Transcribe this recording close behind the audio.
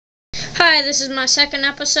Hi, this is my second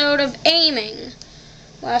episode of aiming.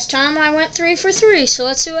 Last time I went 3 for 3, so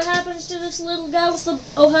let's see what happens to this little guy with the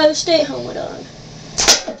Ohio State helmet on.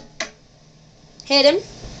 Hit him.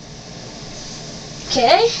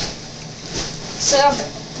 Okay. So,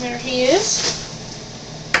 there he is.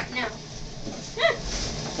 Now,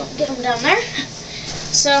 don't get him down there.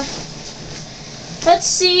 So, let's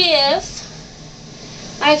see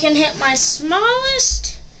if I can hit my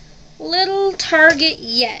smallest little target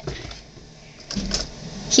yet.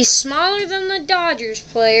 He's smaller than the Dodgers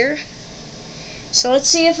player, so let's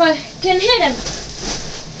see if I can hit him.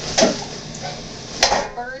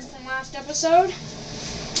 Bird from last episode.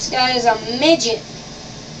 This guy is a midget.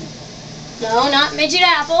 No, not midget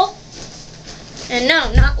apple. And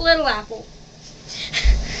no, not little apple.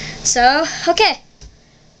 So, okay.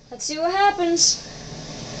 Let's see what happens.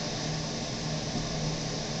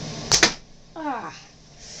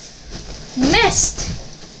 Missed.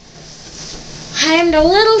 I aimed a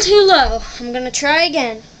little too low. I'm going to try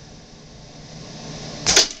again.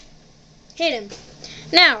 Hit him.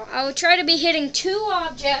 Now, I will try to be hitting 2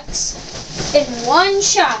 objects in one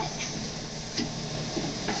shot.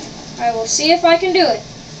 I will see if I can do it.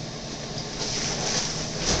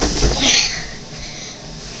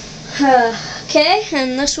 Okay,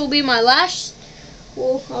 and this will be my last.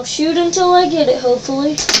 Well, I'll shoot until I get it,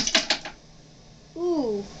 hopefully.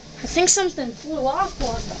 Ooh, I think something flew off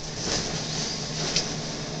one.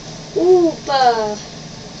 Oopa.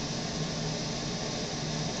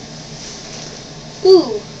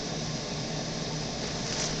 Ooh.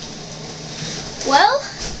 Well,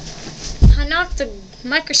 I knocked the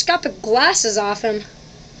microscopic glasses off him.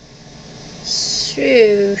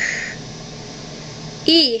 So,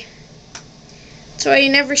 that's why you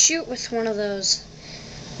never shoot with one of those.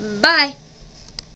 Bye.